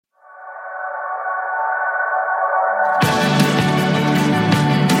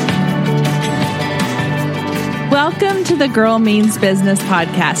the Girl Means Business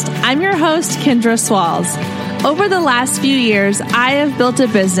podcast. I'm your host, Kendra Swalls. Over the last few years, I have built a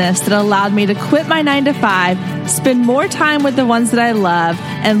business that allowed me to quit my 9-to-5, spend more time with the ones that I love,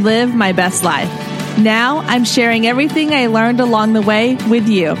 and live my best life. Now, I'm sharing everything I learned along the way with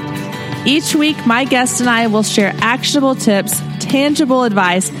you. Each week, my guest and I will share actionable tips, tangible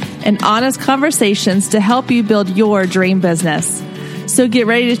advice, and honest conversations to help you build your dream business. So get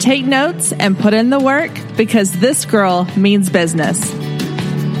ready to take notes and put in the work, because this girl means business.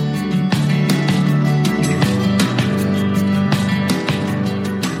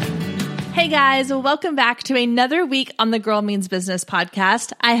 Hey guys, welcome back to another week on the Girl Means Business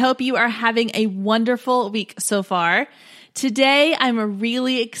podcast. I hope you are having a wonderful week so far. Today, I'm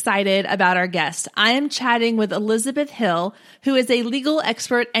really excited about our guest. I am chatting with Elizabeth Hill, who is a legal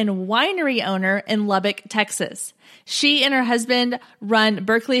expert and winery owner in Lubbock, Texas. She and her husband run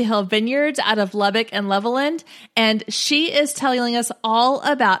Berkeley Hill Vineyards out of Lubbock and Levelland, and she is telling us all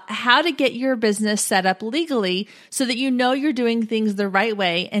about how to get your business set up legally so that you know you're doing things the right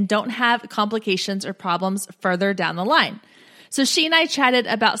way and don't have complications or problems further down the line. So she and I chatted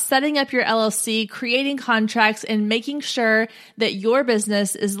about setting up your LLC, creating contracts, and making sure that your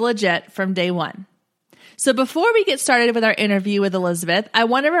business is legit from day one. So before we get started with our interview with Elizabeth, I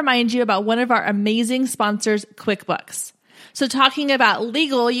want to remind you about one of our amazing sponsors, QuickBooks. So talking about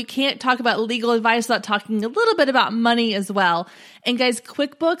legal, you can't talk about legal advice without talking a little bit about money as well. And guys,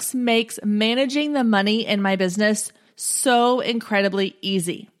 QuickBooks makes managing the money in my business so incredibly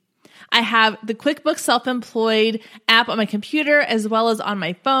easy. I have the QuickBooks Self-Employed app on my computer as well as on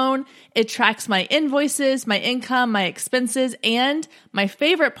my phone. It tracks my invoices, my income, my expenses, and my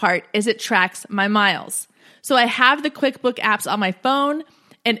favorite part is it tracks my miles. So I have the QuickBooks apps on my phone,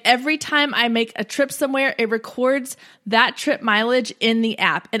 and every time I make a trip somewhere, it records that trip mileage in the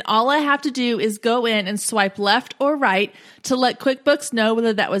app. And all I have to do is go in and swipe left or right to let QuickBooks know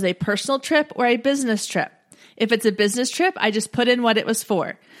whether that was a personal trip or a business trip. If it's a business trip, I just put in what it was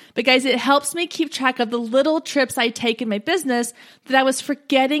for. But guys, it helps me keep track of the little trips I take in my business that I was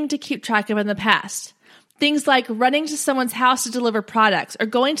forgetting to keep track of in the past. Things like running to someone's house to deliver products, or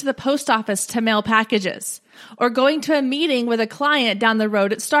going to the post office to mail packages, or going to a meeting with a client down the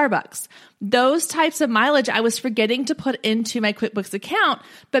road at Starbucks. Those types of mileage I was forgetting to put into my QuickBooks account,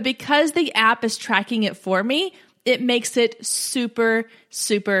 but because the app is tracking it for me, it makes it super,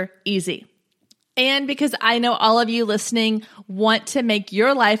 super easy. And because I know all of you listening want to make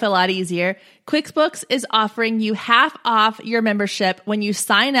your life a lot easier, QuickBooks is offering you half off your membership when you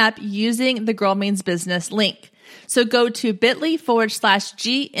sign up using the Girl Means Business link. So go to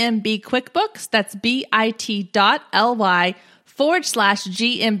bit.ly/GMB QuickBooks. That's bit.ly/GMB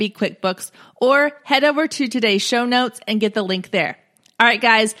QuickBooks, or head over to today's show notes and get the link there. All right,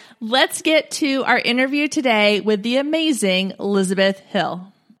 guys, let's get to our interview today with the amazing Elizabeth Hill.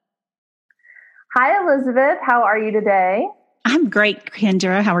 Hi, Elizabeth. How are you today? I'm great,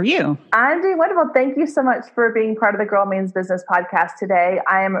 Kendra. How are you? I'm doing wonderful. Thank you so much for being part of the Girl Means Business podcast today.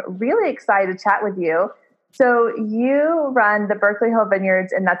 I am really excited to chat with you. So you run the Berkeley Hill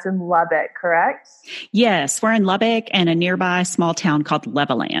Vineyards, and that's in Lubbock, correct? Yes, we're in Lubbock and a nearby small town called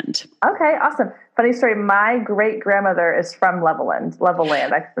Levelland. Okay, awesome. Funny story. My great-grandmother is from Levelland.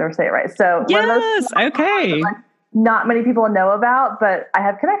 I can never say it right. So yes, okay. That, not many people know about, but I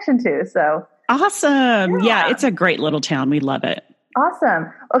have connection to, so... Awesome. Yeah, it's a great little town. We love it.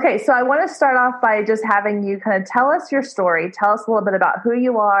 Awesome. Okay, so I want to start off by just having you kind of tell us your story. Tell us a little bit about who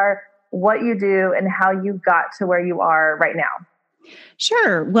you are, what you do, and how you got to where you are right now.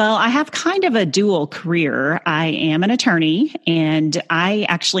 Sure. Well, I have kind of a dual career. I am an attorney, and I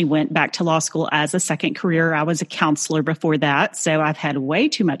actually went back to law school as a second career. I was a counselor before that, so I've had way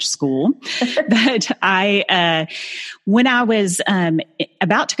too much school. But when I was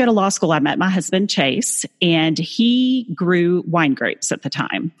about to go to law school, I met my husband, Chase, and he grew wine grapes at the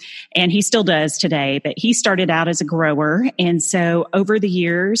time, and he still does today, but he started out as a grower. And so over the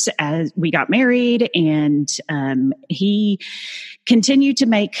years, as we got married, and he continued to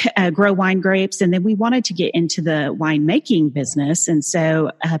grow wine grapes. And then we wanted to get into the winemaking business. And so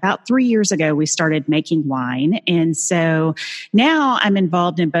about 3 years ago, we started making wine. And so now I'm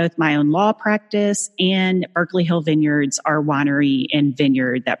involved in both my own law practice and Berkeley Hill Vineyards, our winery and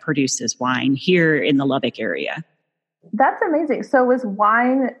vineyard that produces wine here in the Lubbock area. That's amazing. So was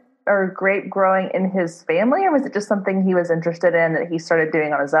wine or grape growing in his family, or was it just something he was interested in that he started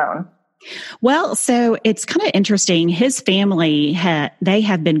doing on his own? Well, so it's kind of interesting. His family, they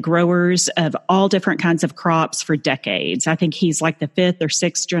have been growers of all different kinds of crops for decades. I think he's like the fifth or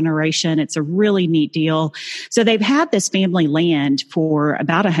sixth generation. It's a really neat deal. So they've had this family land for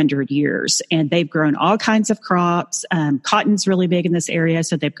about 100 years, and they've grown all kinds of crops. Cotton's really big in this area.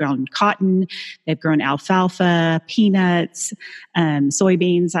 So they've grown cotton, they've grown alfalfa, peanuts,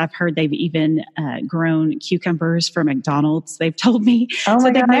 soybeans. I've heard they've even grown cucumbers for McDonald's, they've told me. Oh my so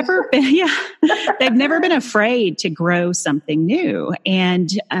they've gosh. never been, they've never been afraid to grow something new. And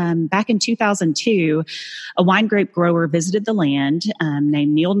back in 2002, a wine grape grower visited the land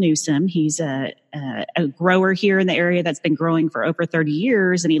named Neil Newsom. He's a grower here in the area that's been growing for over 30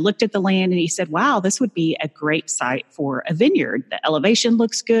 years. And he looked at the land and he said, wow, this would be a great site for a vineyard. The elevation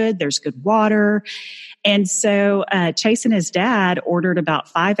looks good. There's good water. And so Chase and his dad ordered about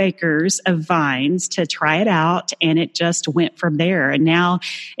 5 acres of vines to try it out, and it just went from there. And now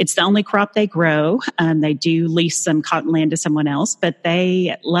it's the only crop they grow. They do lease some cotton land to someone else, but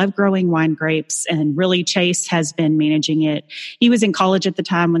they love growing wine grapes, and really Chase has been managing it. He was in college at the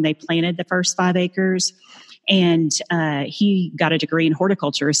time when they planted the first 5 acres. And he got a degree in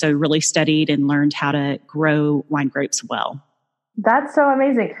horticulture, so really studied and learned how to grow wine grapes well. That's so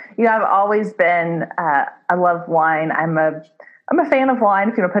amazing. I've always been, I love wine. I'm a fan of wine,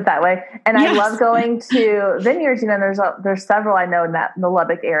 if you want to put it that way. And yes. I love going to vineyards. There's several I know in the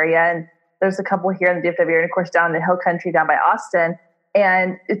Lubbock area, and there's a couple here in the DFW area, and of course down in the hill country down by Austin.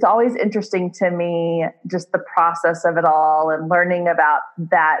 And it's always interesting to me, just the process of it all and learning about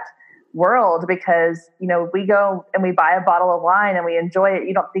that world, because, we go and we buy a bottle of wine and we enjoy it.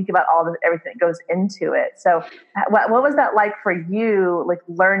 You don't think about everything that goes into it. So what was that like for you, like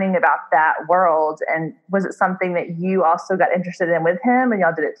learning about that world? And was it something that you also got interested in with him and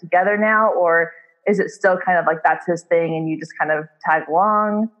y'all did it together now? Or is it still kind of like that's his thing and you just kind of tag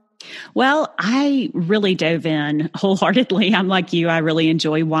along? Well, I really dove in wholeheartedly. I'm like you. I really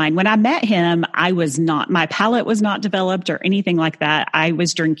enjoy wine. When I met him, my palate was not developed or anything like that. I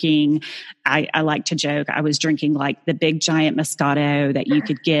was drinking, I like to joke, I was drinking like the big giant Moscato that you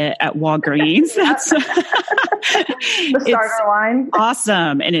could get at Walgreens. That's the starter wine.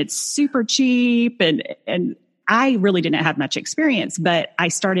 Awesome. And it's super cheap. And I really didn't have much experience, but I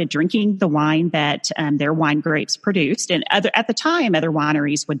started drinking the wine that their wine grapes produced. And at the time, other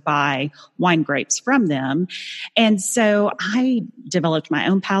wineries would buy wine grapes from them. And so I developed my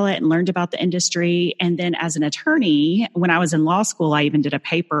own palate and learned about the industry. And then as an attorney, when I was in law school, I even did a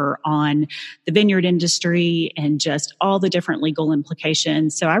paper on the vineyard industry and just all the different legal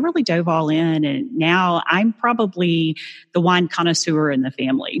implications. So I really dove all in. And now I'm probably the wine connoisseur in the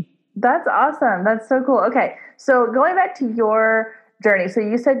family. That's awesome. That's so cool. Okay. So going back to your journey, so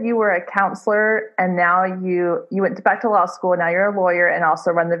you said you were a counselor and now you went back to law school. Now you're a lawyer and also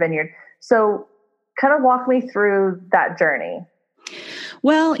run the vineyard. So kind of walk me through that journey.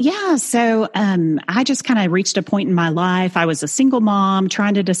 Well, yeah. So I just kind of reached a point in my life. I was a single mom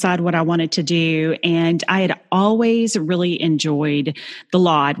trying to decide what I wanted to do. And I had always really enjoyed the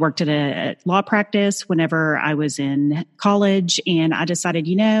law. I'd worked at a law practice whenever I was in college. And I decided,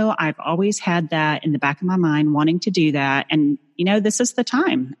 I've always had that in the back of my mind, wanting to do that. And this is the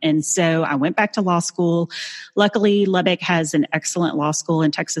time. And so I went back to law school. Luckily, Lubbock has an excellent law school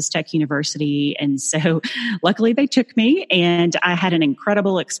in Texas Tech University. And so luckily they took me and I had an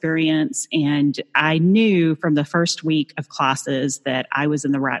incredible experience. And I knew from the first week of classes that I was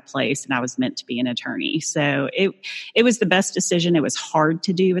in the right place and I was meant to be an attorney. So it was the best decision. It was hard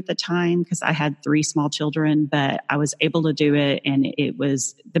to do at the time because I had 3 small children, but I was able to do it. And it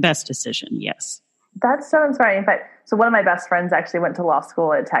was the best decision. Yes. That's so inspiring. In fact, so one of my best friends actually went to law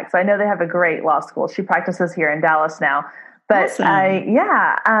school at Tech. So I know they have a great law school. She practices here in Dallas now. But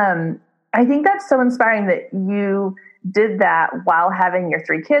awesome. I think that's so inspiring that you did that while having your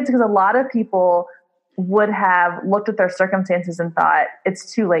 3 kids, because a lot of people would have looked at their circumstances and thought,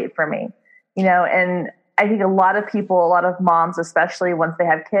 it's too late for me. And I think a lot of moms, especially once they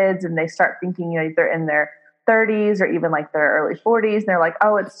have kids and they start thinking, they're in their 30s or even like their early 40s. And they're like,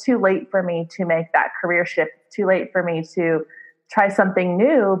 oh, it's too late for me to make that career shift. It's too late for me to try something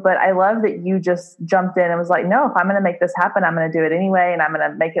new. But I love that you just jumped in and was like, no, if I'm going to make this happen, I'm going to do it anyway. And I'm going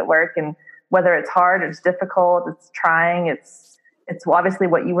to make it work. And whether it's hard, it's difficult, it's trying, it's obviously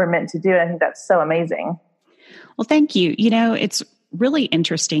what you were meant to do. And I think that's so amazing. Well, thank you. It's really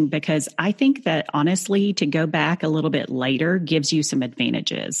interesting because I think that honestly, to go back a little bit later gives you some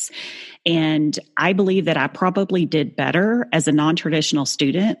advantages. And I believe that I probably did better as a non-traditional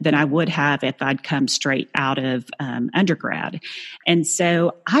student than I would have if I'd come straight out of undergrad. And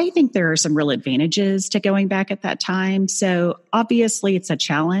so I think there are some real advantages to going back at that time. So obviously it's a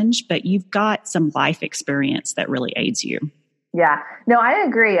challenge, but you've got some life experience that really aids you. Yeah, no, I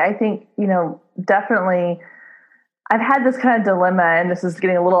agree. I think, definitely I've had this kind of dilemma, and this is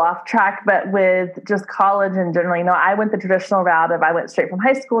getting a little off track, but with just college in general, I went the traditional route of I went straight from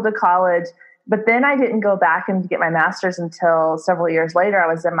high school to college, but then I didn't go back and get my master's until several years later. I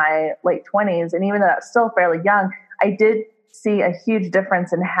was in my late 20s. And even though that's still fairly young, I did see a huge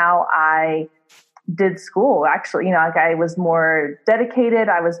difference in how I did school. Actually, I was more dedicated.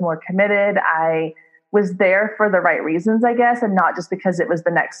 I was more committed. I was there for the right reasons, I guess, and not just because it was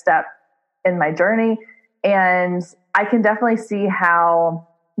the next step in my journey. And I can definitely see how,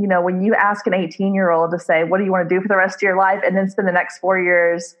 when you ask an 18-year-old to say, what do you want to do for the rest of your life? And then spend the next 4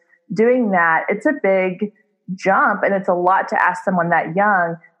 years doing that, it's a big jump. And it's a lot to ask someone that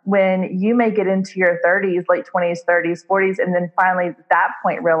young when you may get into your 30s, late 20s, 30s, 40s, and then finally at that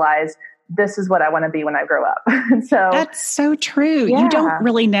point realize this is what I want to be when I grow up. So that's so true. Yeah. You don't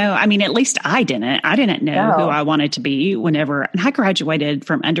really know. I mean, at least I didn't know who I wanted to be and I graduated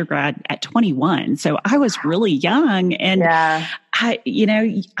from undergrad at 21. So I was really young and I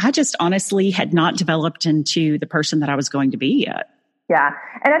just honestly had not developed into the person that I was going to be yet. Yeah.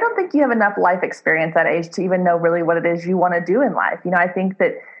 And I don't think you have enough life experience at age to even know really what it is you want to do in life. I think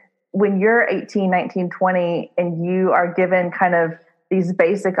that when you're 18, 19, 20, and you are given kind of these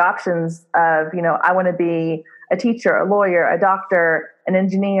basic options of, I want to be a teacher, a lawyer, a doctor, an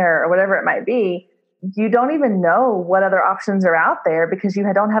engineer, or whatever it might be, you don't even know what other options are out there because you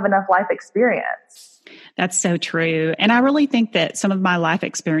don't have enough life experience. That's so true. And I really think that some of my life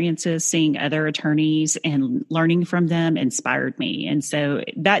experiences, seeing other attorneys and learning from them inspired me. And so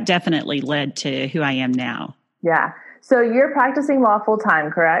that definitely led to who I am now. Yeah. So you're practicing law full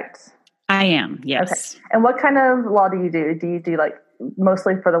time, correct? I am, yes. Okay. And what kind of law do you do? Do you do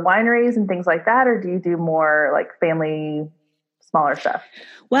mostly for the wineries and things like that? Or do you do more family, smaller stuff?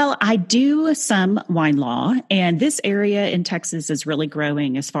 Well, I do some wine law, and this area in Texas is really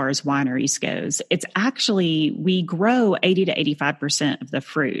growing as far as wineries goes. It's actually, we grow 80 to 85% of the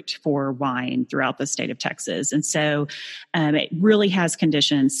fruit for wine throughout the state of Texas. And so it really has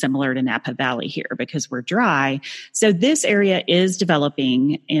conditions similar to Napa Valley here because we're dry. So this area is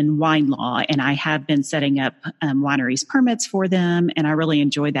developing in wine law, and I have been setting up wineries permits for them, and I really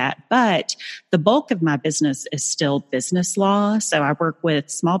enjoy that. But the bulk of my business is still business law. So I work with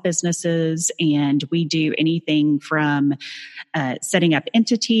small businesses, and we do anything from setting up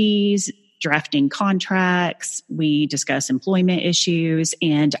entities, drafting contracts. We discuss employment issues,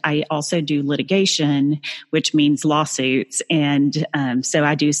 and I also do litigation, which means lawsuits. And so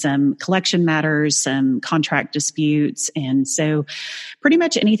I do some collection matters, some contract disputes, and so pretty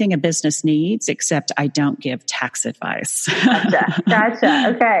much anything a business needs, except I don't give tax advice.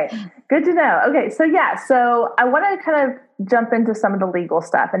 Gotcha. Okay. Good to know. Okay. So I want to kind of jump into some of the legal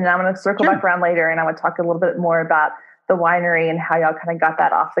stuff, and then I'm going to circle back around later, and I want to talk a little bit more about the winery and how y'all kind of got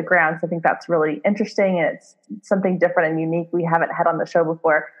that off the ground. So I think that's really interesting, and it's something different and unique we haven't had on the show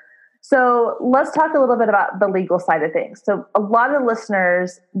before. So let's talk a little bit about the legal side of things. So a lot of the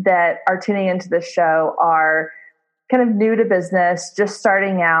listeners that are tuning into this show are kind of new to business, just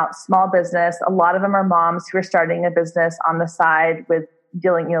starting out, small business. A lot of them are moms who are starting a business on the side with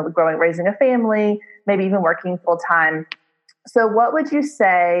dealing, growing, raising a family, maybe even working full time. So what would you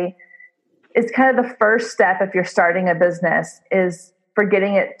say is kind of the first step if you're starting a business is for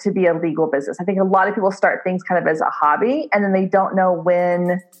getting it to be a legal business? I think a lot of people start things kind of as a hobby, and then they don't know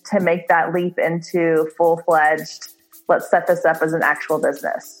when to make that leap into full-fledged, let's set this up as an actual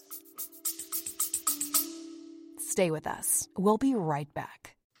business. Stay with us. We'll be right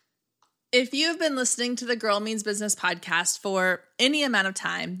back. If you've been listening to the Girl Means Business podcast for any amount of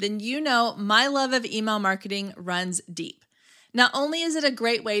time, then you know my love of email marketing runs deep. Not only is it a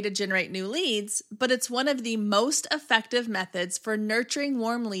great way to generate new leads, but it's one of the most effective methods for nurturing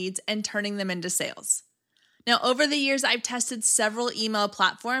warm leads and turning them into sales. Now, over the years, I've tested several email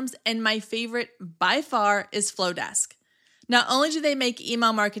platforms, and my favorite by far is Flowdesk. Not only do they make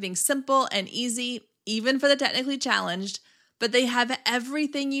email marketing simple and easy, even for the technically challenged, but they have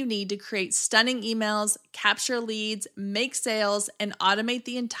everything you need to create stunning emails, capture leads, make sales, and automate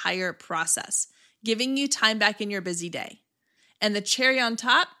the entire process, giving you time back in your busy day. And the cherry on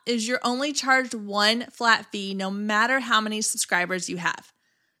top is you're only charged one flat fee no matter how many subscribers you have.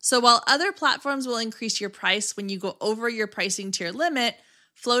 So while other platforms will increase your price when you go over your pricing tier limit,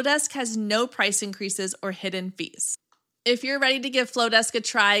 Flowdesk has no price increases or hidden fees. If you're ready to give Flowdesk a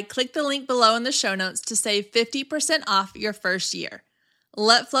try, click the link below in the show notes to save 50% off your first year.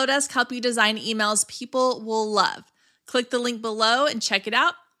 Let Flowdesk help you design emails people will love. Click the link below and check it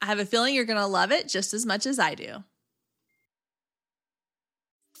out. I have a feeling you're going to love it just as much as I do.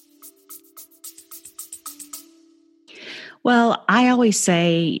 Well, I always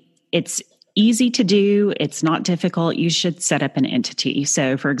say it's easy to do. It's not difficult. You should set up an entity.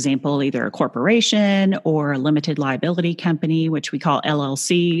 So, for example, either a corporation or a limited liability company, which we call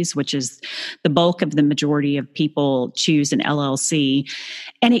LLCs, which is the bulk of the majority of people choose an LLC.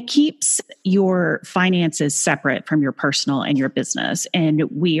 And it keeps your finances separate from your personal and your business. And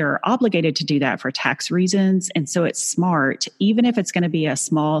we are obligated to do that for tax reasons. And so it's smart, even if it's going to be a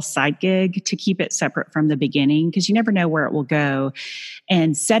small side gig, to keep it separate from the beginning, because you never know where it will go.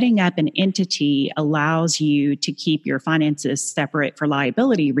 And setting up an entity allows you to keep your finances separate for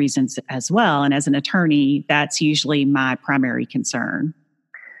liability reasons as well. And as an attorney, that's usually my primary concern.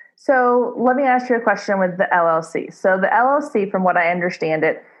 So let me ask you a question with the LLC. So the LLC, from what I understand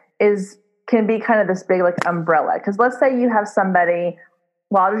it, can be kind of this big like umbrella. Because let's say you have somebody,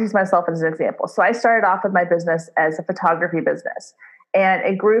 well, I'll just use myself as an example. So I started off with my business as a photography business. And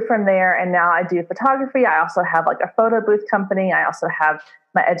it grew from there. And now I do photography. I also have like a photo booth company. I also have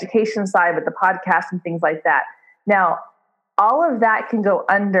my education side with the podcast and things like that. Now, all of that can go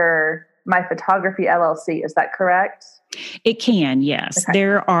under my photography LLC. Is that correct? It can, yes. Okay.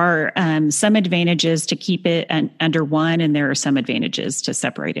 There are some advantages to keep it under one, and there are some advantages to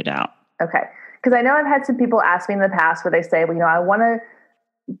separate it out. Okay. Because I know I've had some people ask me in the past where they say, well, I want to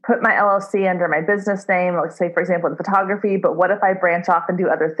put my LLC under my business name, let's say, for example, in photography, but what if I branch off and do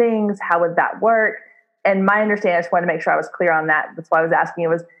other things? How would that work? And my understanding, I just wanted to make sure I was clear on that. That's why I was asking you,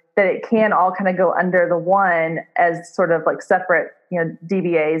 was that it can all kind of go under the one as sort of like separate,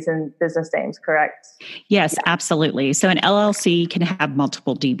 DBAs and business names, correct? Yes, absolutely. So an LLC can have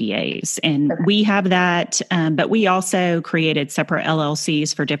multiple DBAs, and we have that, but we also created separate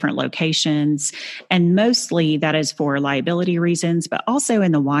LLCs for different locations, and mostly that is for liability reasons, but also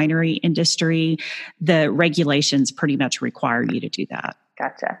in the winery industry, the regulations pretty much require you to do that.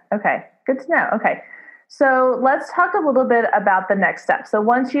 Gotcha. Okay. Good to know. Okay. So let's talk a little bit about the next step. So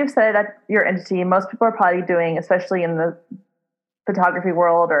once you've set up your entity, most people are probably doing, especially in the photography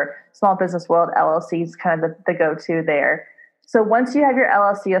world or small business world, LLC is kind of the go-to there. So once you have your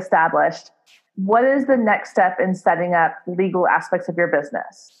LLC established, what is the next step in setting up legal aspects of your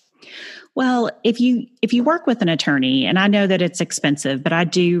business? Well, if you work with an attorney, and I know that it's expensive, but I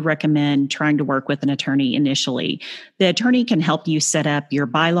do recommend trying to work with an attorney initially. The attorney can help you set up your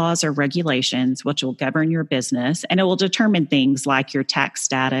bylaws or regulations, which will govern your business, and it will determine things like your tax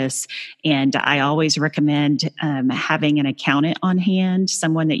status. And I always recommend having an accountant on hand,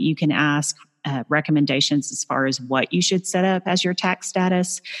 someone that you can ask recommendations as far as what you should set up as your tax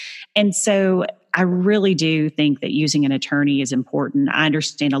status. And so I really do think that using an attorney is important. I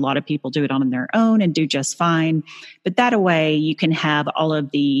understand a lot of people do it on their own and do just fine, but that way you can have all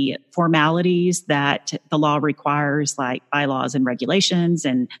of the formalities that the law requires, like bylaws and regulations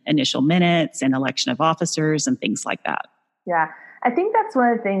and initial minutes and election of officers and things like that. Yeah, I think that's one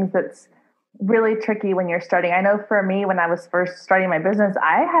of the things that's really tricky when you're starting. I know for me, when I was first starting my business,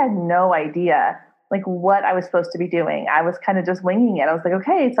 I had no idea like what I was supposed to be doing. I was kind of just winging it. I was like,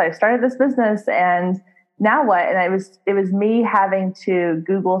 okay, so I started this business and now what? And it was me having to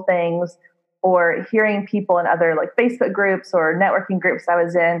Google things or hearing people in other like Facebook groups or networking groups I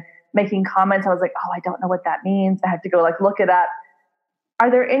was in making comments. I was like, oh, I don't know what that means. I have to go like look it up. Are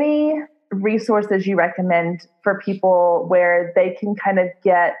there any resources you recommend for people where they can kind of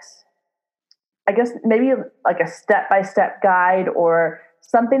get, I guess, maybe like a step-by-step guide or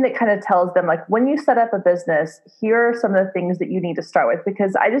something that kind of tells them, like, when you set up a business, here are some of the things that you need to start with?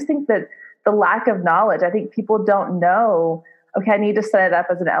 Because I just think that the lack of knowledge, I think people don't know, okay, I need to set it up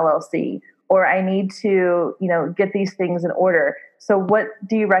as an LLC, or I need to, get these things in order. So what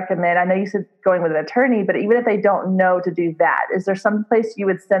do you recommend? I know you said going with an attorney, but even if they don't know to do that, is there some place you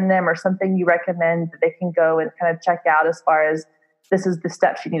would send them or something you recommend that they can go and kind of check out as far as this is the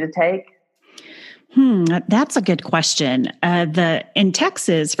steps you need to take? That's a good question. In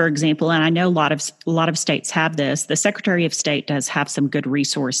Texas, for example, and I know a lot of states have this. The Secretary of State does have some good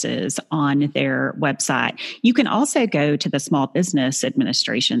resources on their website. You can also go to the Small Business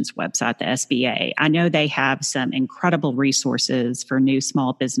Administration's website, the SBA. I know they have some incredible resources for new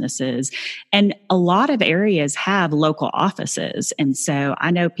small businesses, and a lot of areas have local offices. And so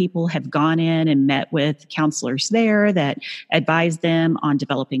I know people have gone in and met with counselors there that advise them on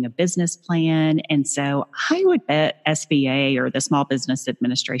developing a business plan. And so I would bet SBA or the Small Business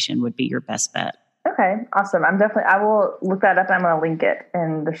Administration would be your best bet. Okay, awesome. I will look that up and I'm going to link it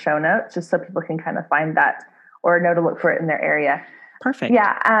in the show notes just so people can kind of find that or know to look for it in their area. Perfect.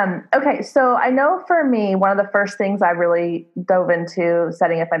 Yeah. Okay. So I know for me, one of the first things I really dove into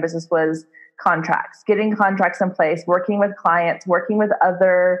setting up my business was contracts, getting contracts in place, working with clients, working with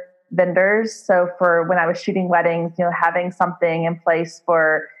other vendors. So for when I was shooting weddings, having something in place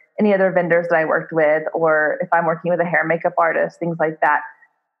for any other vendors that I worked with, or if I'm working with a hair and makeup artist, things like that.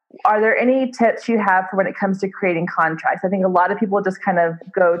 Are there any tips you have for when it comes to creating contracts? I think a lot of people just kind of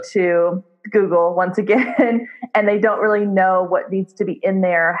go to Google once again, and they don't really know what needs to be in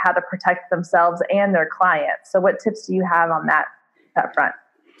there, how to protect themselves and their clients. So what tips do you have on that front?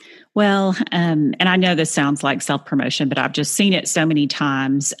 Well, and I know this sounds like self-promotion, but I've just seen it so many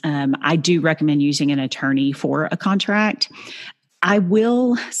times. I do recommend using an attorney for a contract. I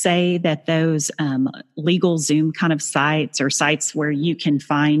will say that those legal Zoom kind of sites or sites where you can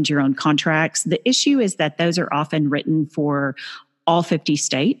find your own contracts, the issue is that those are often written for all 50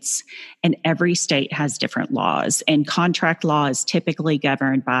 states, and every state has different laws, and contract law is typically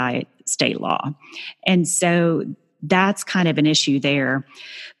governed by state law. And so that's kind of an issue there.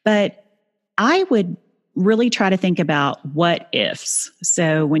 But I would really try to think about what ifs.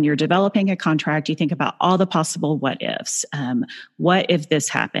 So when you're developing a contract, you think about all the possible what ifs. What if this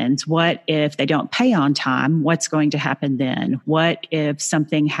happens? What if they don't pay on time? What's going to happen then? What if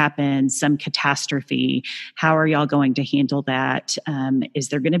something happens, some catastrophe? How are y'all going to handle that? Is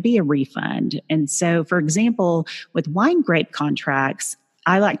there going to be a refund? And so, for example, with wine grape contracts,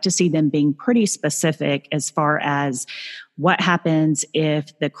 I like to see them being pretty specific as far as what happens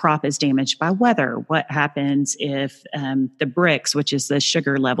if the crop is damaged by weather? What happens if the Brix, which is the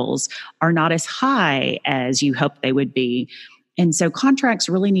sugar levels, are not as high as you hope they would be? And so contracts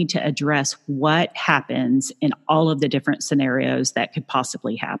really need to address what happens in all of the different scenarios that could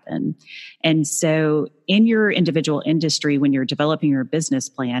possibly happen. And so in your individual industry, when you're developing your business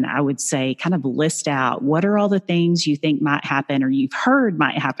plan, I would say kind of list out what are all the things you think might happen or you've heard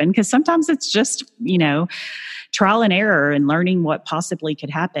might happen, because sometimes it's just, trial and error and learning what possibly could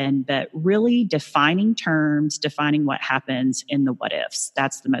happen, but really defining terms, defining what happens in the what ifs.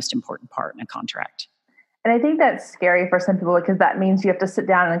 That's the most important part in a contract. And I think that's scary for some people because that means you have to sit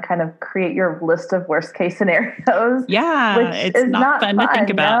down and kind of create your list of worst case scenarios. Yeah, which it's not fun to think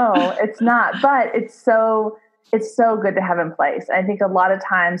about. No, it's not. But it's so good to have in place. I think a lot of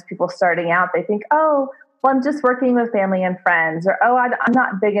times people starting out, they think, oh, well, I'm just working with family and friends, or, oh, I'm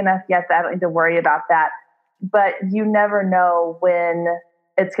not big enough yet that I don't need to worry about that. But you never know when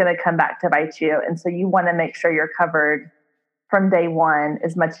it's going to come back to bite you. And so you want to make sure you're covered from day one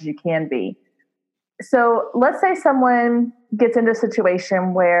as much as you can be. So let's say someone gets into a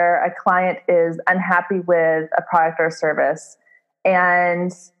situation where a client is unhappy with a product or service.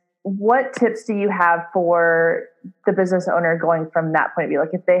 And what tips do you have for the business owner going from that point of view?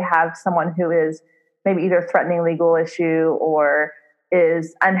 Like if they have someone who is maybe either threatening legal issue or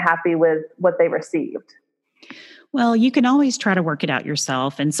is unhappy with what they received? Well, you can always try to work it out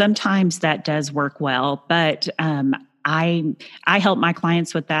yourself. And sometimes that does work well. But I help my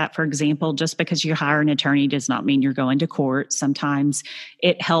clients with that. For example, just because you hire an attorney does not mean you're going to court. Sometimes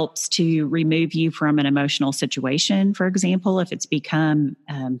it helps to remove you from an emotional situation. For example, if it's become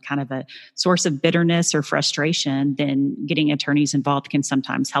kind of a source of bitterness or frustration, then getting attorneys involved can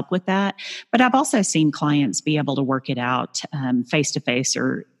sometimes help with that. But I've also seen clients be able to work it out face to face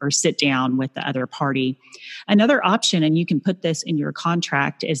or sit down with the other party. Another option, and you can put this in your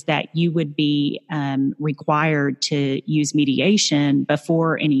contract, is that you would be required to use mediation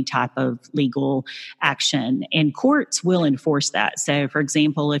before any type of legal action. And courts will enforce that. So, for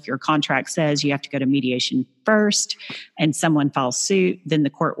example, if your contract says you have to go to mediation first and someone files suit, then the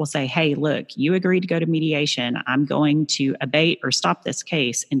court will say, hey, look, you agreed to go to mediation. I'm going to abate or stop this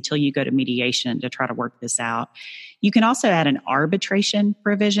case until you go to mediation to try to work this out. You can also add an arbitration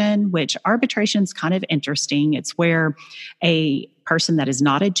provision, which arbitration is kind of interesting. It's where a person that is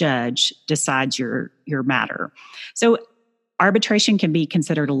not a judge decides your matter. So arbitration can be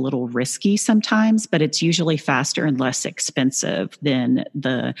considered a little risky sometimes, but it's usually faster and less expensive than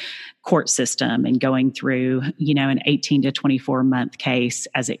the court system and going through, an 18 to 24 month case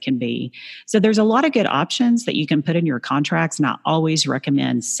as it can be. So there's a lot of good options that you can put in your contracts, and I always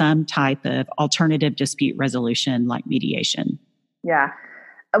recommend some type of alternative dispute resolution like mediation. Yeah.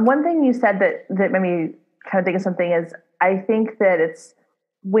 One thing you said that made me kind of think of something is I think that it's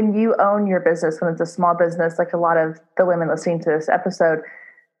when you own your business, when it's a small business, like a lot of the women listening to this episode,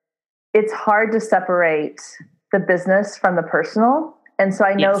 it's hard to separate the business from the personal. And so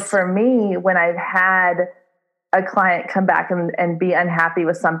I know for me, when I've had a client come back and be unhappy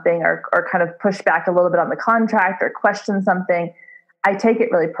with something or kind of push back a little bit on the contract or question something, I take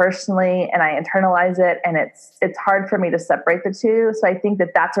it really personally and I internalize it, and it's hard for me to separate the two. So I think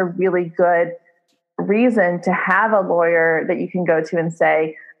that that's a really good reason to have a lawyer that you can go to and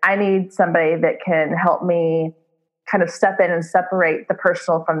say, I need somebody that can help me kind of step in and separate the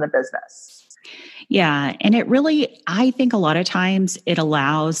personal from the business. Yeah. And I think a lot of times it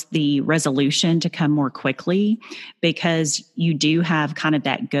allows the resolution to come more quickly because you do have kind of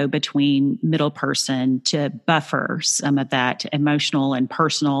that go-between middle person to buffer some of that emotional and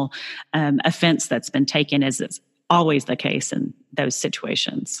personal offense that's been taken, as is always the case in those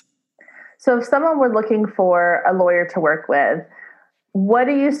situations. So if someone were looking for a lawyer to work with, what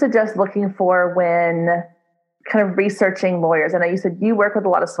do you suggest looking for when kind of researching lawyers? I know you said you work with a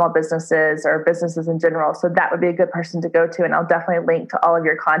lot of small businesses or businesses in general, so that would be a good person to go to. And I'll definitely link to all of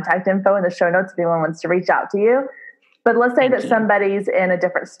your contact info in the show notes if anyone wants to reach out to you. But let's say that somebody's in a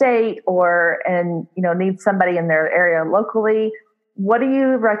different state and needs somebody in their area locally. What do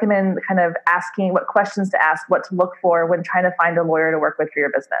you recommend kind of asking, what questions to ask, what to look for when trying to find a lawyer to work with for your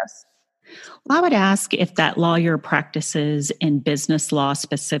business? Well, I would ask if that lawyer practices in business law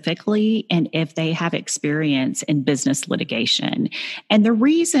specifically, and if they have experience in business litigation. And the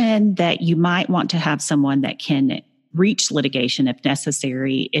reason that you might want to have someone that can reach litigation if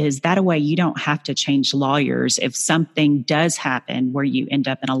necessary is that a way you don't have to change lawyers if something does happen where you end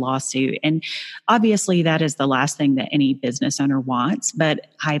up in a lawsuit. And obviously that is the last thing that any business owner wants, but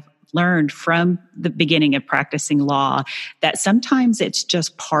I've learned from the beginning of practicing law that sometimes it's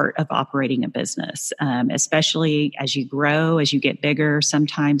just part of operating a business, especially as you grow, as you get bigger.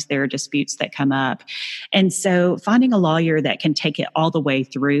 Sometimes there are disputes that come up. And so finding a lawyer that can take it all the way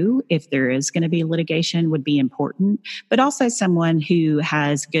through, if there is going to be litigation, would be important, but also someone who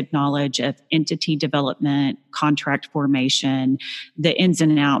has good knowledge of entity development, contract formation, the ins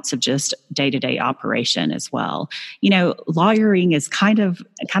and outs of just day-to-day operation as well. Lawyering is kind of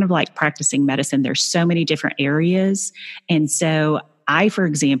like practicing medicine. There's so many different areas. And so for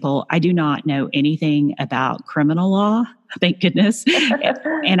example, I do not know anything about criminal law, thank goodness.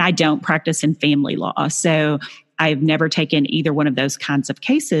 And I don't practice in family law. So I've never taken either one of those kinds of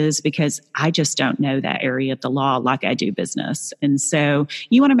cases because I just don't know that area of the law like I do business. And so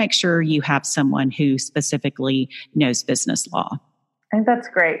you want to make sure you have someone who specifically knows business law. I think that's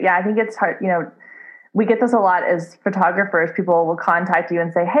great. Yeah, I think it's hard, we get this a lot as photographers. People will contact you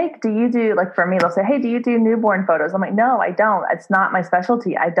and say, hey, do you do, like for me, they'll say, hey, do you do newborn photos? I'm like, no, I don't. It's not my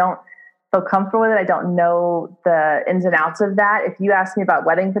specialty. I don't feel comfortable with it. I don't know the ins and outs of that. If you ask me about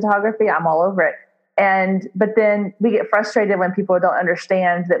wedding photography, I'm all over it. But then we get frustrated when people don't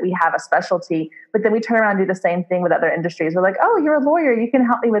understand that we have a specialty, but then we turn around and do the same thing with other industries. We're like, oh, you're a lawyer. You can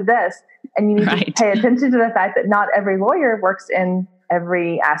help me with this. And you need to pay attention to the fact that not every lawyer works in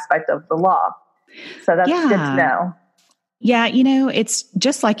every aspect of the law. So that's good to know. Yeah, it's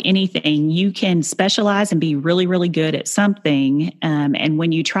just like anything. You can specialize and be really, really good at something. And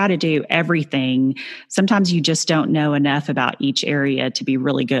when you try to do everything, sometimes you just don't know enough about each area to be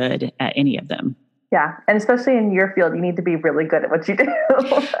really good at any of them. Yeah. And especially in your field, you need to be really good at what you do.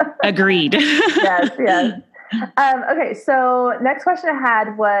 Agreed. Yes. Okay. So next question I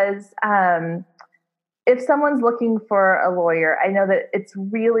had was, if someone's looking for a lawyer, I know that it's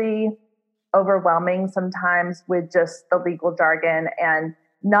really overwhelming sometimes with just the legal jargon and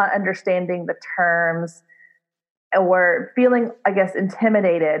not understanding the terms or feeling, I guess,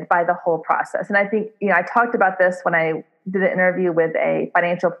 intimidated by the whole process. And I think, I talked about this when I did an interview with a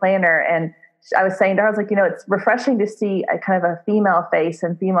financial planner, and I was saying to her, I was like, it's refreshing to see a kind of a female face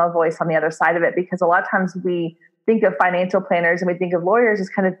and female voice on the other side of it, because a lot of times we think of financial planners and we think of lawyers as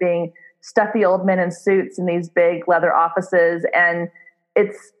kind of being stuffy old men in suits in these big leather offices. And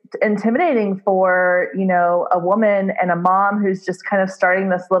it's intimidating for, a woman and a mom who's just kind of starting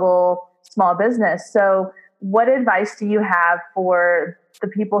this little small business. So what advice do you have for the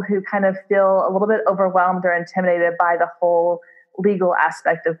people who kind of feel a little bit overwhelmed or intimidated by the whole legal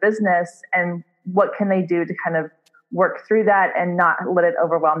aspect of business, and what can they do to kind of work through that and not let it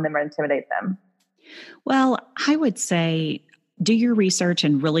overwhelm them or intimidate them? Well, I would say do your research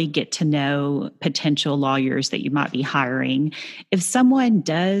and really get to know potential lawyers that you might be hiring. If someone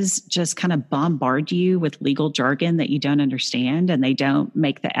does just kind of bombard you with legal jargon that you don't understand and they don't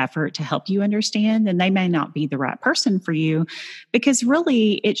make the effort to help you understand, then they may not be the right person for you, because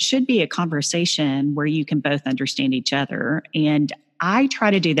really it should be a conversation where you can both understand each other. And I try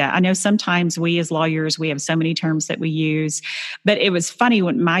to do that. I know sometimes we as lawyers, we have so many terms that we use, but it was funny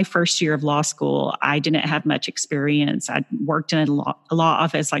when my first year of law school, I didn't have much experience. I'd worked in a law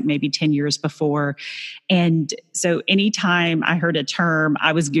office like maybe 10 years before. And so anytime I heard a term,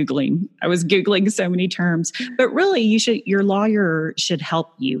 I was Googling so many terms, but really your lawyer should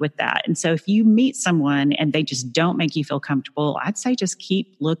help you with that. And so if you meet someone and they just don't make you feel comfortable, I'd say just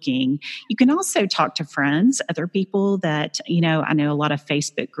keep looking. You can also talk to friends, other people that, I know a lot of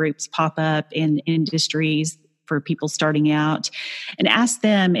Facebook groups pop up in industries for people starting out, and ask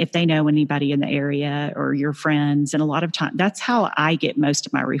them if they know anybody in the area or your friends. And a lot of time, that's how I get most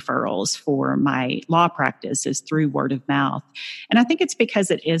of my referrals for my law practice, is through word of mouth. And I think it's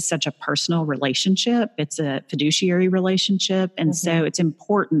because it is such a personal relationship. It's a fiduciary relationship. And so it's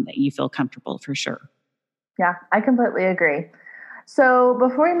important that you feel comfortable, for sure. Yeah, I completely agree. So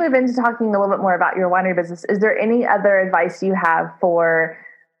before we move into talking a little bit more about your winery business, is there any other advice you have for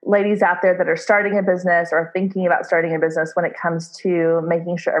ladies out there that are starting a business or thinking about starting a business when it comes to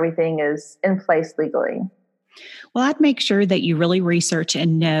making sure everything is in place legally? Well, I'd make sure that you really research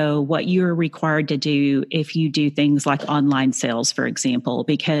and know what you're required to do if you do things like online sales, for example,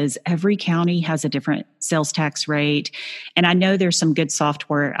 because every county has a different sales tax rate. And I know there's some good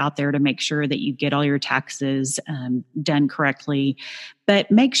software out there to make sure that you get all your taxes done correctly. But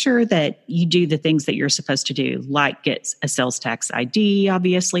make sure that you do the things that you're supposed to do, like get a sales tax ID,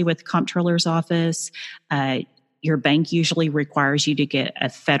 obviously, with the comptroller's office. Your bank usually requires you to get a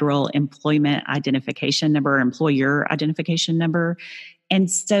federal employment identification number, employer identification number. And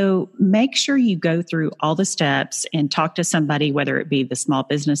so make sure you go through all the steps and talk to somebody, whether it be the Small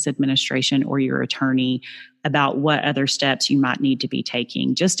Business Administration or your attorney, about what other steps you might need to be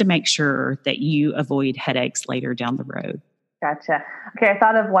taking, just to make sure that you avoid headaches later down the road. Gotcha. Okay, I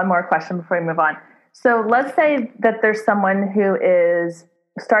thought of one more question before we move on. So let's say that there's someone who is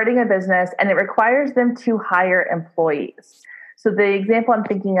starting a business and it requires them to hire employees. So the example I'm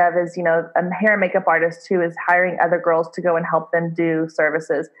thinking of is, a hair and makeup artist who is hiring other girls to go and help them do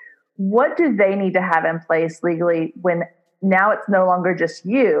services. What do they need to have in place legally when now it's no longer just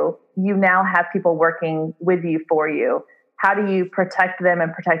you now have people working with you for you? How do you protect them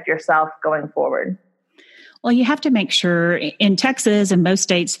and protect yourself going forward? Well, you have to make sure in Texas and most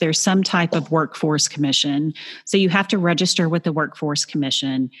states, there's some type of workforce commission. So you have to register with the workforce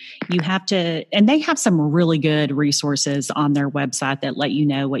commission. You have to, and they have some really good resources on their website that let you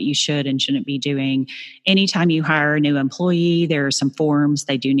know what you should and shouldn't be doing. Anytime you hire a new employee, there are some forms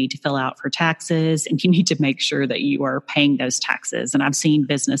they do need to fill out for taxes, and you need to make sure that you are paying those taxes. And I've seen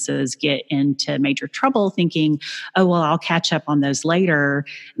businesses get into major trouble thinking, oh, well, I'll catch up on those later.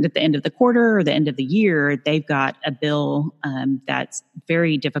 And at the end of the quarter or the end of the year, they've got a bill that's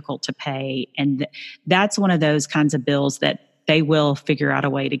very difficult to pay. And that's one of those kinds of bills that they will figure out a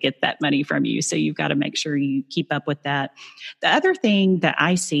way to get that money from you. So you've got to make sure you keep up with that. The other thing that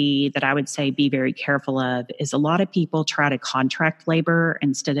I see that I would say be very careful of is a lot of people try to contract labor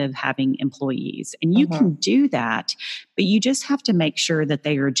instead of having employees. And you can do that, but you just have to make sure that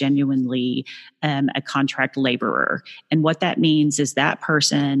they are genuinely a contract laborer. And what that means is that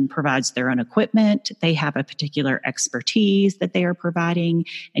person provides their own equipment. They have a particular expertise that they are providing,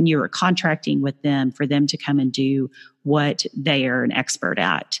 and you are contracting with them for them to come and do what they are an expert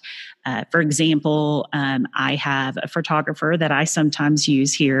at. For example, I have a photographer that I sometimes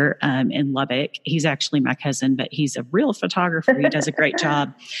use here in Lubbock. He's actually my cousin, but he's a real photographer. He does a great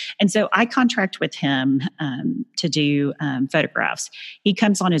job. And so I contract with him to do photographs. He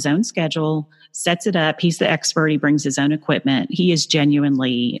comes on his own schedule, sets it up. He's the expert. He brings his own equipment. He is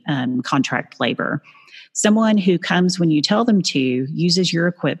genuinely contract labor. Someone who comes when you tell them to, uses your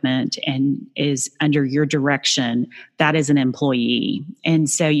equipment, and is under your direction, that is an employee. And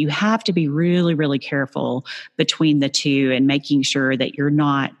so you have to be really, really careful between the two and making sure that you're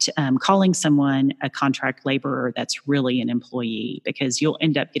not calling someone a contract laborer that's really an employee, because you'll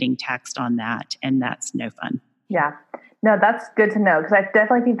end up getting taxed on that, and that's no fun. Yeah. No, that's good to know, because I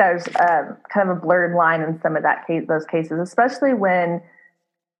definitely think there's kind of a blurred line in some of those cases, especially when,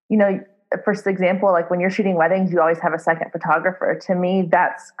 for example, like when you're shooting weddings, you always have a second photographer. To me,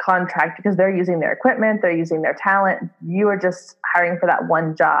 that's contract because they're using their equipment, they're using their talent. You are just hiring for that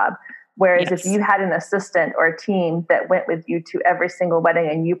one job. Whereas Yes. if you had an assistant or a team that went with you to every single wedding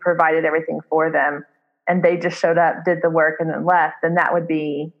and you provided everything for them and they just showed up, did the work and then left, then that would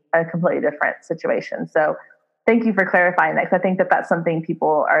be a completely different situation. So thank you for clarifying that, because I think that that's something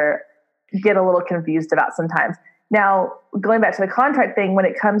people get a little confused about sometimes. Now, going back to the contract thing, when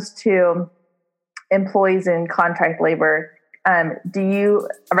it comes to employees in contract labor, do you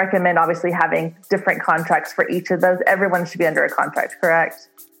recommend obviously having different contracts for each of those? Everyone should be under a contract, correct?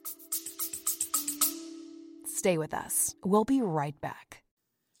 Stay with us. We'll be right back.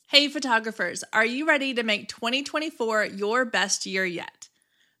 Hey photographers, are you ready to make 2024 your best year yet?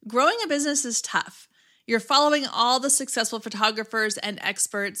 Growing a business is tough. You're following all the successful photographers and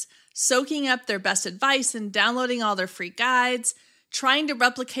experts, soaking up their best advice and downloading all their free guides, trying to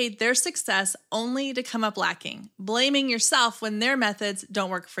replicate their success only to come up lacking, blaming yourself when their methods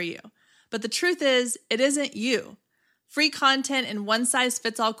don't work for you. But the truth is, it isn't you. Free content and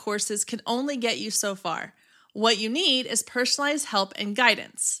one-size-fits-all courses can only get you so far. What you need is personalized help and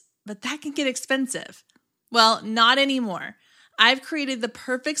guidance, but that can get expensive. Well, not anymore. I've created the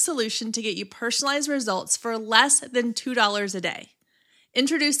perfect solution to get you personalized results for less than $2 a day.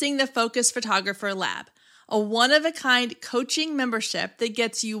 Introducing the Focus Photographer Lab, a one-of-a-kind coaching membership that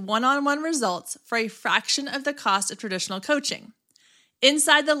gets you one-on-one results for a fraction of the cost of traditional coaching.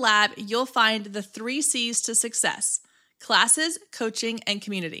 Inside the lab, you'll find the 3 C's to success: classes, coaching, and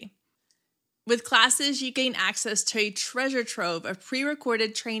community. With classes, you gain access to a treasure trove of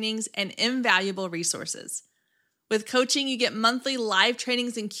pre-recorded trainings and invaluable resources. With coaching, you get monthly live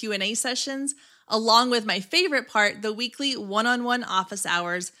trainings and Q&A sessions, along with my favorite part, the weekly one-on-one office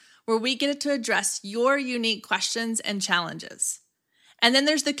hours, where we get to address your unique questions and challenges. And then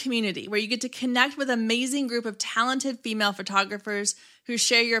there's the community, where you get to connect with an amazing group of talented female photographers who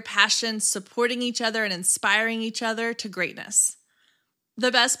share your passion, supporting each other and inspiring each other to greatness.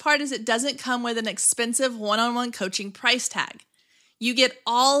 The best part is it doesn't come with an expensive one-on-one coaching price tag. You get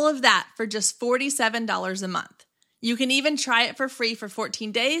all of that for just $47 a month. You can even try it for free for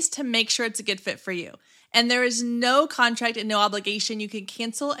 14 days to make sure it's a good fit for you. And there is no contract and no obligation. You can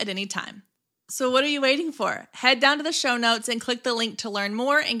cancel at any time. So what are you waiting for? Head down to the show notes and click the link to learn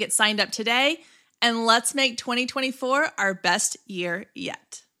more and get signed up today. And let's make 2024 our best year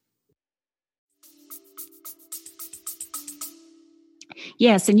yet.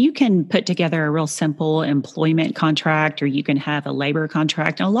 Yes, and you can put together a real simple employment contract, or you can have a labor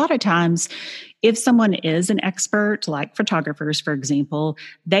contract. And a lot of times, if someone is an expert, like photographers, for example,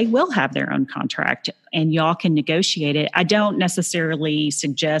 they will have their own contract and y'all can negotiate it. I don't necessarily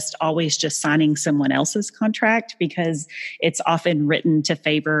suggest always just signing someone else's contract, because it's often written to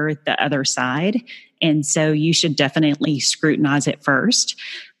favor the other side. And so you should definitely scrutinize it first.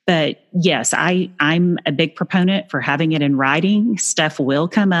 But yes, I'm a big proponent for having it in writing. Stuff will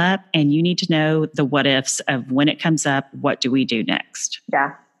come up and you need to know the what ifs of when it comes up, what do we do next?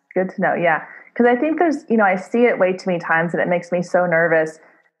 Yeah, good to know. Yeah. Because I think I see it way too many times and it makes me so nervous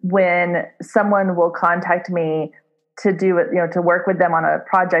when someone will contact me to do it, to work with them on a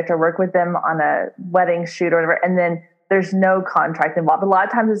project or work with them on a wedding shoot or whatever. And then there's no contract involved. A lot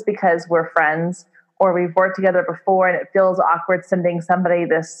of times it's because we're friends or we've worked together before and it feels awkward sending somebody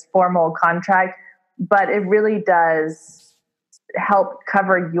this formal contract, but it really does help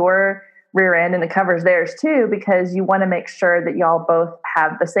cover your rear end and it covers theirs too, because you want to make sure that y'all both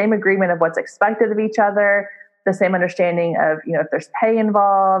have the same agreement of what's expected of each other, the same understanding of, if there's pay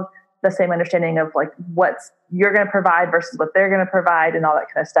involved, the same understanding of like what's you're going to provide versus what they're going to provide and all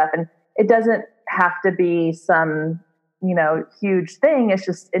that kind of stuff. And it doesn't have to be some huge thing. It's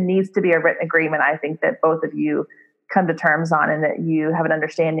just, it needs to be a written agreement, I think, that both of you come to terms on and that you have an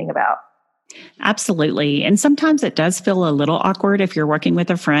understanding about. Absolutely. And sometimes it does feel a little awkward if you're working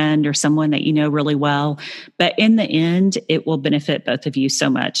with a friend or someone that you know really well. But in the end, it will benefit both of you so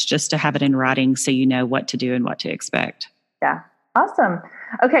much just to have it in writing so you know what to do and what to expect. Yeah. Awesome.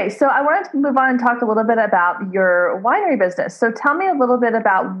 Okay. So I wanted to move on and talk a little bit about your winery business. So tell me a little bit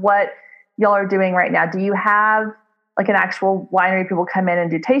about what y'all are doing right now. Do you have like an actual winery people come in and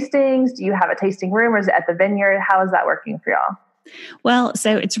do tastings? Do you have a tasting room or is it at the vineyard? How is that working for y'all? Well,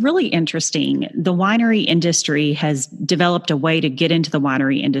 so it's really interesting. The winery industry has developed a way to get into the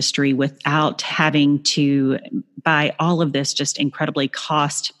winery industry without having to buy all of this just incredibly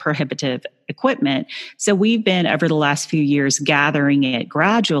cost prohibitive equipment. So we've been over the last few years gathering it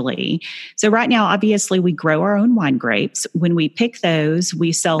gradually. So right now, obviously, we grow our own wine grapes. When we pick those,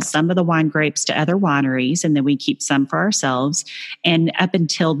 we sell some of the wine grapes to other wineries, and then we keep some for ourselves. And up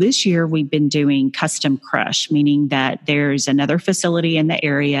until this year, we've been doing custom crush, meaning that there's another facility in the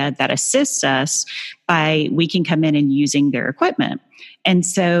area that assists us by we can come in and using their equipment. And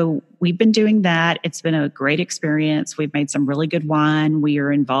so we've been doing that. It's been a great experience. We've made some really good wine. We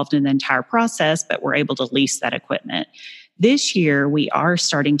are involved in the entire process, but we're able to lease that equipment. This year, we are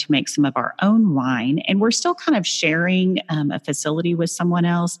starting to make some of our own wine, and we're still kind of sharing a facility with someone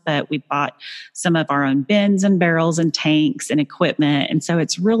else, but we bought some of our own bins and barrels and tanks and equipment. And so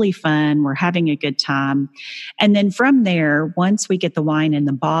it's really fun. We're having a good time. And then from there, once we get the wine in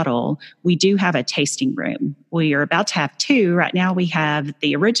the bottle, we do have a tasting room. We are about to have two. Right now, we have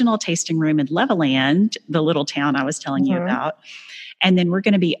the original tasting room in Levelland, the little town I was telling you about. And then we're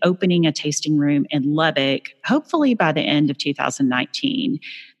going to be opening a tasting room in Lubbock, hopefully by the end of 2019.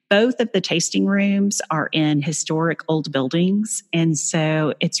 Both of the tasting rooms are in historic old buildings. And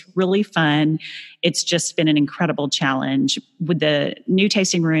so it's really fun. It's just been an incredible challenge. With the new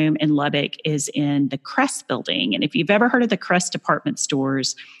tasting room in Lubbock is in the Crest building. And if you've ever heard of the Crest department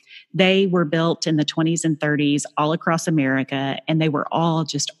stores, they were built in the 20s and 30s all across America, and they were all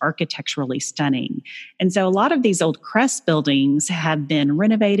just architecturally stunning. And so a lot of these old Crest buildings have been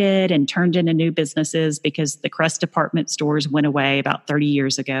renovated and turned into new businesses because the Crest department stores went away about 30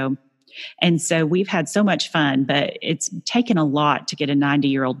 years ago. And so we've had so much fun, but it's taken a lot to get a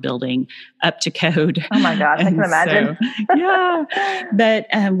 90-year-old building up to code. Oh my gosh, I can imagine. But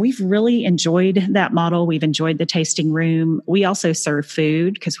we've really enjoyed that model. We've enjoyed the tasting room. We also serve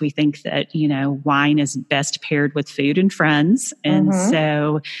food because we think that, wine is best paired with food and friends. And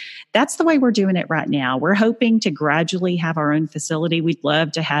so that's the way we're doing it right now. We're hoping to gradually have our own facility. We'd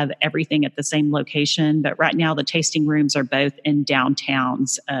love to have everything at the same location, but right now the tasting rooms are both in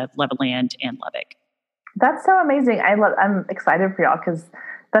downtowns of Levelland and Lubbock. That's so amazing. I'm excited for y'all because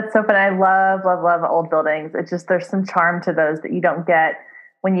that's so fun. I love old buildings. It's just, there's some charm to those that you don't get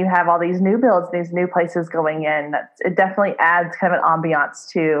when you have all these new builds, these new places going in. It definitely adds kind of an ambiance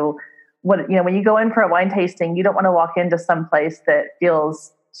to what, when you go in for a wine tasting, you don't want to walk into some place that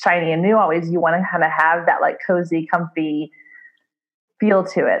feels shiny and new always. You want to kind of have that like cozy, comfy feel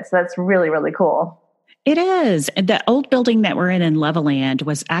to it. So that's really, really cool. It is. The old building that we're in Levelland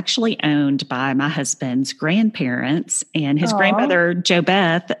was actually owned by my husband's grandparents, and his grandmother, Jo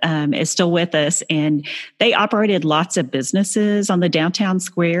Beth, is still with us, and they operated lots of businesses on the downtown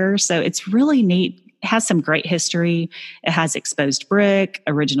square. So it's really neat. It has some great history. It has exposed brick,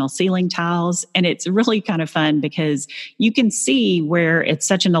 original ceiling tiles, and it's really kind of fun because you can see where it's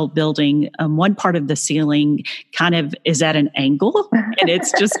such an old building. One part of the ceiling kind of is at an angle, and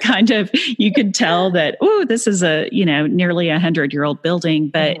it's just kind of, you can tell that, this is a, nearly 100-year-old building,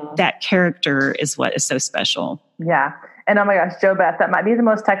 but that character is what is so special. Yeah. And oh my gosh, Jo Beth, that might be the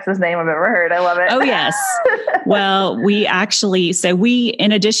most Texas name I've ever heard. I love it. Oh, yes. Well, we,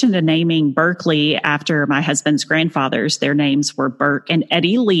 in addition to naming Berkeley after my husband's grandfathers, their names were Burke and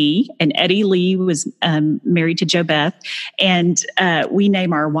Eddie Lee. And Eddie Lee was married to Jo Beth. And we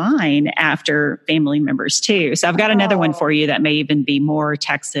name our wine after family members too. So I've got another one for you that may even be more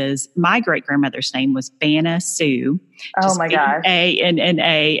Texas. My great-grandmother's name was Banna Sue. Oh my gosh.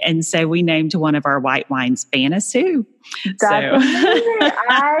 A. And so we named one of our white wines Banna Sue. That's amazing.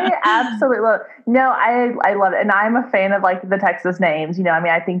 I absolutely love it. No, I love it. And I'm a fan of like the Texas names.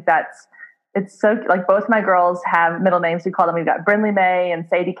 I think it's so like both my girls have middle names. We call them, we've got Brindley May and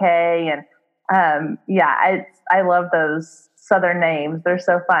Sadie Kay. And I love those Southern names. They're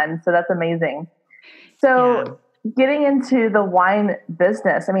so fun. So that's amazing. So getting into the wine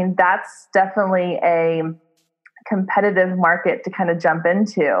business, that's definitely a competitive market to kind of jump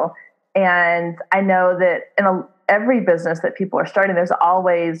into. And I know that in every business that people are starting, there's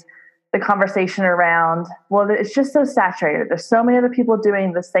always the conversation around, well, it's just so saturated. There's so many other people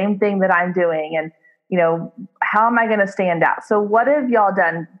doing the same thing that I'm doing. And, how am I going to stand out? So what have y'all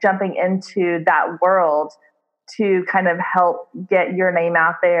done jumping into that world to kind of help get your name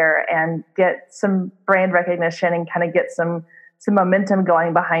out there and get some brand recognition and kind of get some momentum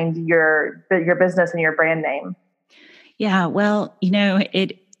going behind your business and your brand name? Yeah, well,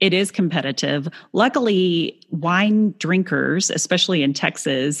 it is competitive. Luckily, wine drinkers, especially in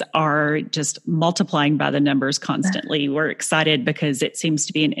Texas, are just multiplying by the numbers constantly. We're excited because it seems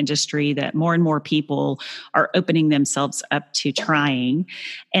to be an industry that more and more people are opening themselves up to trying.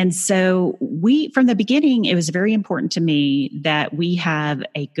 And so from the beginning, it was very important to me that we have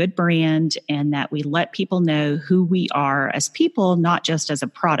a good brand and that we let people know who we are as people, not just as a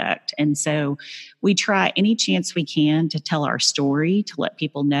product. And so we try any chance we can to tell our story, to let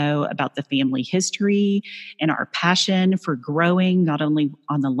people know about the family history and our passion for growing not only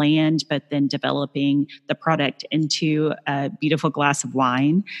on the land, but then developing the product into a beautiful glass of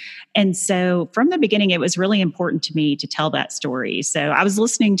wine. And so from the beginning, it was really important to me to tell that story. So I was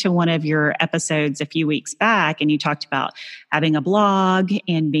listening to one of your episodes a few weeks back, and you talked about having a blog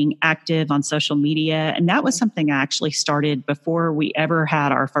and being active on social media. And that was something I actually started before we ever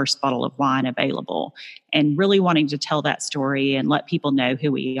had our first bottle of wine available, and really wanting to tell that story and let people know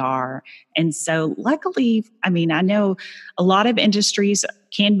who we are. And so luckily, I mean, I know a lot of industries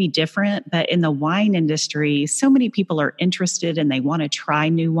can be different, but in the wine industry, so many people are interested and they want to try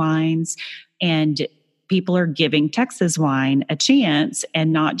new wines, and people are giving Texas wine a chance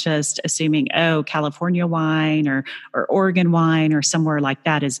and not just assuming, oh, California wine or Oregon wine or somewhere like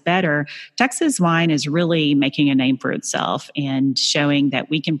that is better. Texas wine is really making a name for itself and showing that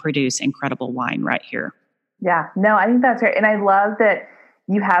we can produce incredible wine right here. Yeah, no, I think that's right. And I love that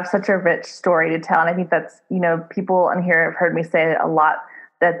you have such a rich story to tell. And I think that's, people on here have heard me say a lot,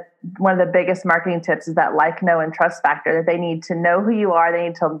 that one of the biggest marketing tips is that like, know, and trust factor, that they need to know who you are, they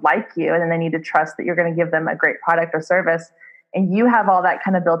need to like you, and then they need to trust that you're going to give them a great product or service. And you have all that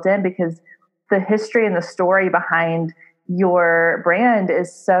kind of built in because the history and the story behind your brand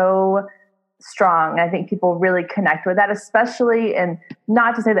is so strong. I think people really connect with that, especially, and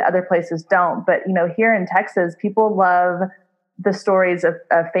not to say that other places don't, but here in Texas, people love the stories of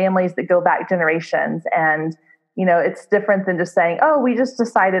families that go back generations. And it's different than just saying, oh, we just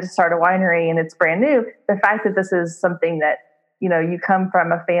decided to start a winery and it's brand new. The fact that this is something that, you come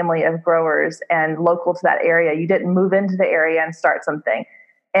from a family of growers and local to that area, you didn't move into the area and start something.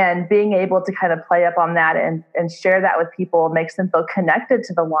 And being able to kind of play up on that and share that with people makes them feel connected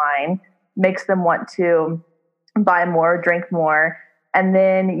to the wine, makes them want to buy more, drink more. And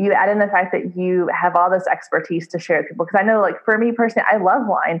then you add in the fact that you have all this expertise to share with people. Because I know, like, for me personally, I love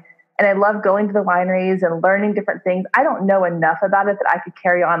wine. And I love going to the wineries and learning different things. I don't know enough about it that I could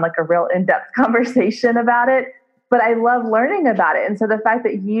carry on like a real in-depth conversation about it, but I love learning about it. And so the fact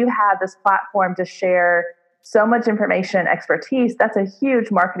that you have this platform to share so much information and expertise, that's a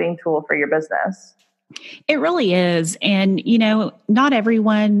huge marketing tool for your business. It really is. And, not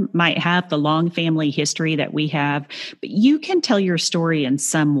everyone might have the long family history that we have, but you can tell your story in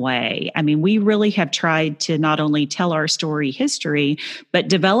some way. I mean, we really have tried to not only tell our story history, but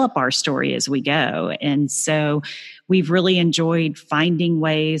develop our story as we go. And so we've really enjoyed finding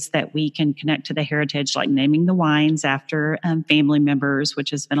ways that we can connect to the heritage, like naming the wines after family members,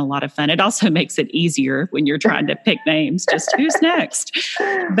 which has been a lot of fun. It also makes it easier when you're trying to pick names, just who's next.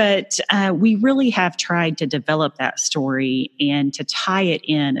 But we really have tried to develop that story and to tie it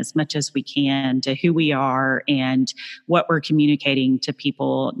in as much as we can to who we are and what we're communicating to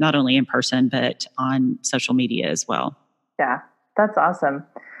people, not only in person, but on social media as well. Yeah, that's awesome.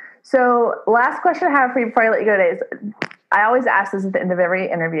 So last question I have for you before I let you go today is, I always ask this at the end of every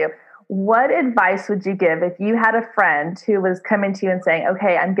interview. What advice would you give if you had a friend who was coming to you and saying,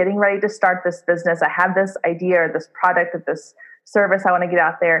 okay, I'm getting ready to start this business. I have this idea or this product or this service I want to get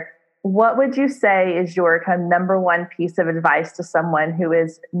out there. What would you say is your kind of number one piece of advice to someone who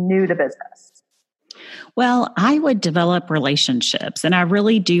is new to business? Well, I would develop relationships. And I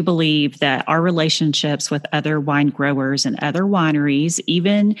really do believe that our relationships with other wine growers and other wineries,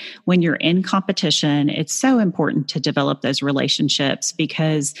 even when you're in competition, it's so important to develop those relationships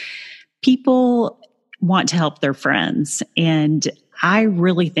because people want to help their friends. And I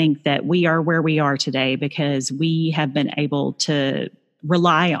really think that we are where we are today because we have been able to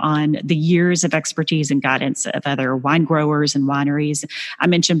rely on the years of expertise and guidance of other wine growers and wineries. I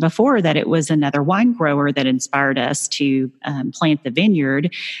mentioned before that it was another wine grower that inspired us to plant the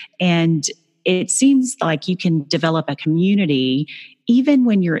vineyard. And it seems like you can develop a community even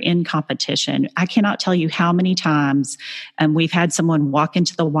when you're in competition. I cannot tell you how many times we've had someone walk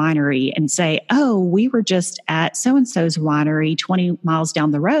into the winery and say, oh, we were just at so-and-so's winery 20 miles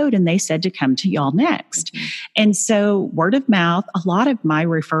down the road, and they said to come to y'all next. Mm-hmm. And so word of mouth, a lot of my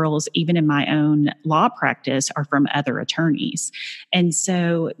referrals, even in my own law practice, are from other attorneys. And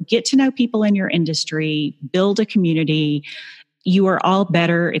so get to know people in your industry, build a community. You are all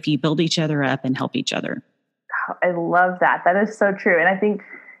better if you build each other up and help each other. I love that. That is so true. And I think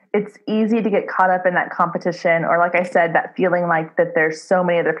it's easy to get caught up in that competition, or like I said, that feeling like that there's so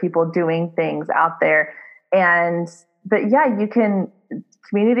many other people doing things out there. But yeah, you can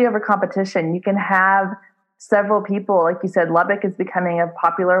community over competition. You can have several people, like you said, Lubbock is becoming a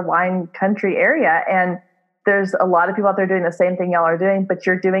popular wine country area. And there's a lot of people out there doing the same thing y'all are doing, but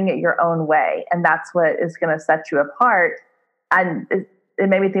you're doing it your own way. And that's what is going to set you apart. And it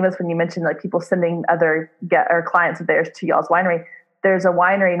made me think of this when you mentioned like people sending other or clients of theirs to y'all's winery. there's a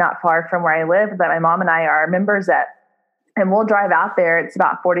winery not far from where I live that my mom and I are members at. And we'll drive out there. It's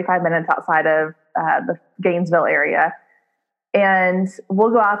about 45 minutes outside of the Gainesville area. And we'll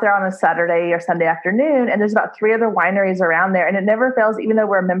go out there on a Saturday or Sunday afternoon, and there's about 3 other wineries around there. And it never fails, even though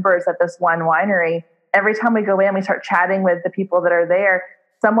we're members at this one winery, every time we go in, we start chatting with the people that are there.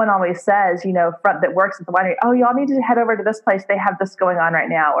 Someone always says, that works at the winery, oh, y'all need to head over to this place. They have this going on right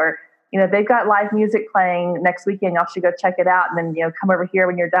now. Or, they've got live music playing next weekend. Y'all should go check it out. And then, come over here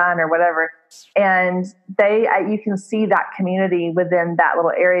when you're done or whatever. And you can see that community within that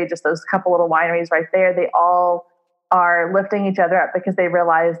little area, just those couple little wineries right there. They all are lifting each other up because they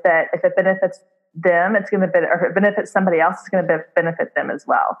realize that if it benefits them, it's going to benefit, or if it benefits somebody else, it's going to benefit them as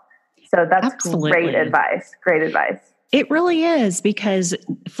well. So that's Absolutely. Great advice. Great advice. It really is, because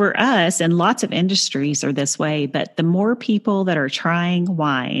for us, and lots of industries are this way, but the more people that are trying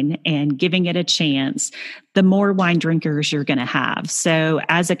wine and giving it a chance, the more wine drinkers you're going to have. So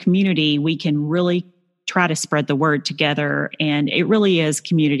as a community, we can really try to spread the word together, and it really is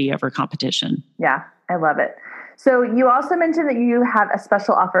community over competition. Yeah, I love it. So you also mentioned that you have a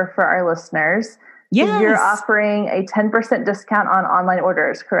special offer for our listeners. Yes. So you're offering a 10% discount on online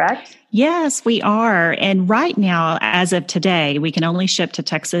orders, correct? Yes, we are. And right now, as of today, we can only ship to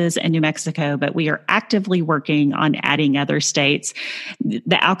Texas and New Mexico, but we are actively working on adding other states.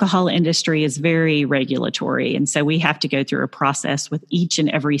 The alcohol industry is very regulatory, and so we have to go through a process with each and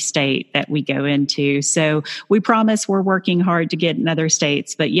every state that we go into. So we promise we're working hard to get in other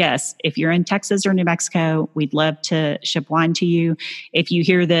states. But yes, if you're in Texas or New Mexico, we'd love to ship wine to you. If you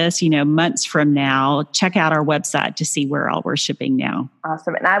hear this, months from now, check out our website to see where all we're shipping now.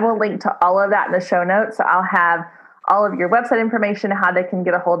 Awesome. And I will link to all of that in the show notes. So I'll have all of your website information, how they can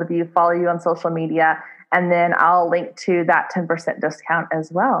get a hold of you, follow you on social media, and then I'll link to that 10% discount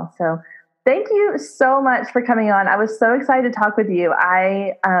as well. So thank you so much for coming on. I was so excited to talk with you.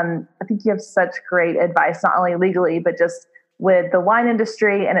 I think you have such great advice, not only legally, but just with the wine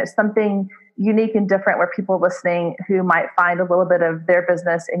industry. And it's something unique and different where people listening who might find a little bit of their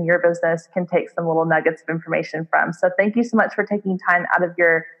business in your business can take some little nuggets of information from. So thank you so much for taking time out of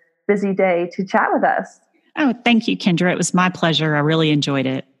your busy day to chat with us. Oh, thank you, Kendra. It was my pleasure. I really enjoyed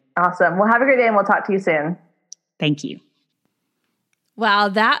it. Awesome. Well, have a great day and we'll talk to you soon. Thank you. Wow,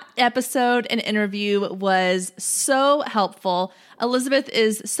 that episode and interview was so helpful. Elizabeth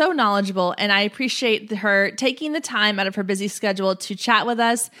is so knowledgeable, and I appreciate her taking the time out of her busy schedule to chat with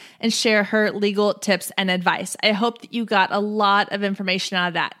us and share her legal tips and advice. I hope that you got a lot of information out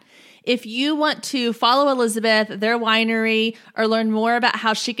of that. If you want to follow Elizabeth, their winery, or learn more about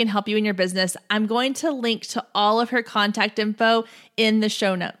how she can help you in your business, I'm going to link to all of her contact info in the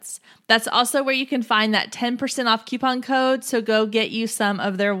show notes. That's also where you can find that 10% off coupon code, so go get you some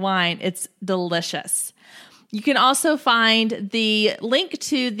of their wine. It's delicious. You can also find the link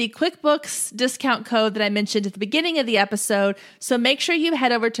to the QuickBooks discount code that I mentioned at the beginning of the episode, so make sure you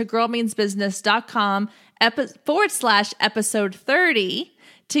head over to girlmeansbusiness.com /episode 30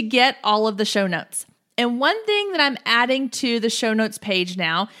 to get all of the show notes. And one thing that I'm adding to the show notes page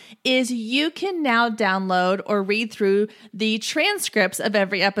now is you can now download or read through the transcripts of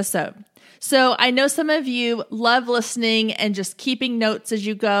every episode. So I know some of you love listening and just keeping notes as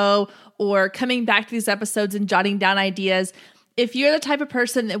you go, or coming back to these episodes and jotting down ideas. If you're the type of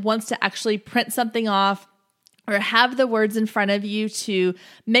person that wants to actually print something off or have the words in front of you to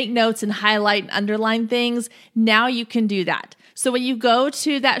make notes and highlight and underline things, now you can do that. So when you go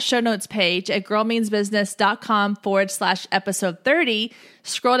to that show notes page at girlmeansbusiness.com /episode 30,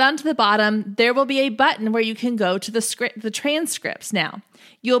 scroll down to the bottom, there will be a button where you can go to the transcripts now.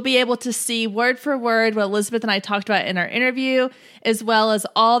 You'll be able to see word for word what Elizabeth and I talked about in our interview, as well as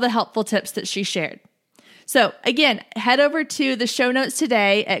all the helpful tips that she shared. So again, head over to the show notes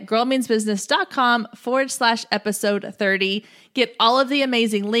today at girlmeansbusiness.com /episode 30. Get all of the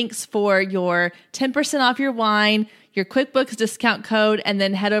amazing links for your 10% off your wine, your QuickBooks discount code, and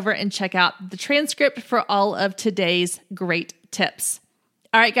then head over and check out the transcript for all of today's great tips.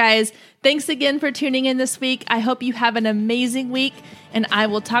 All right, guys, thanks again for tuning in this week. I hope you have an amazing week, and I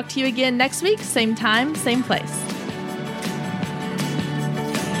will talk to you again next week, same time, same place.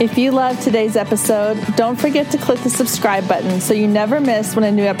 If you loved today's episode, don't forget to click the subscribe button so you never miss when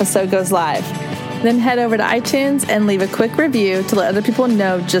a new episode goes live. Then head over to iTunes and leave a quick review to let other people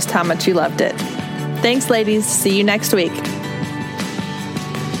know just how much you loved it. Thanks, ladies. See you next week.